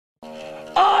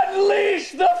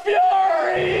Unleash the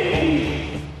fury!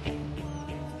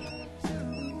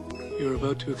 You're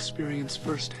about to experience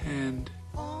firsthand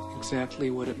exactly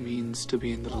what it means to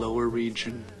be in the lower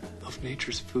region of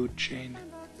nature's food chain.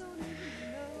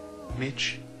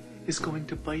 Mitch is going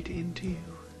to bite into you.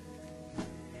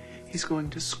 He's going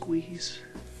to squeeze.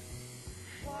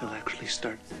 He'll actually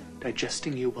start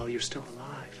digesting you while you're still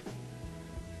alive.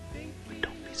 But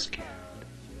don't be scared.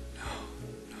 No.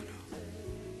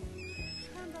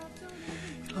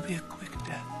 It'll be a quick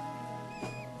death.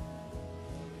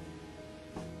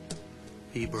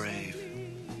 Be brave.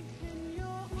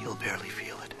 You'll barely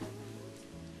feel it.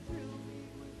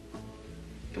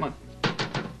 Come on.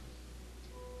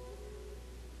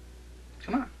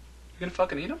 Come on. You gonna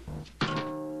fucking eat him?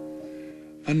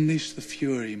 Unleash the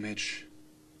fury, Mitch.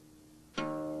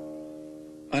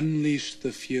 Unleash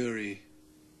the fury.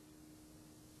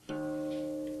 Come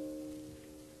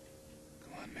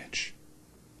on, Mitch.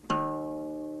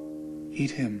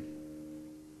 Eat him.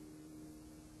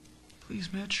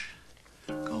 Please, Mitch.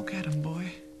 Go get him,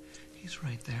 boy. He's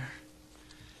right there.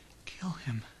 Kill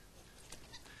him.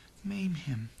 Maim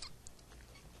him.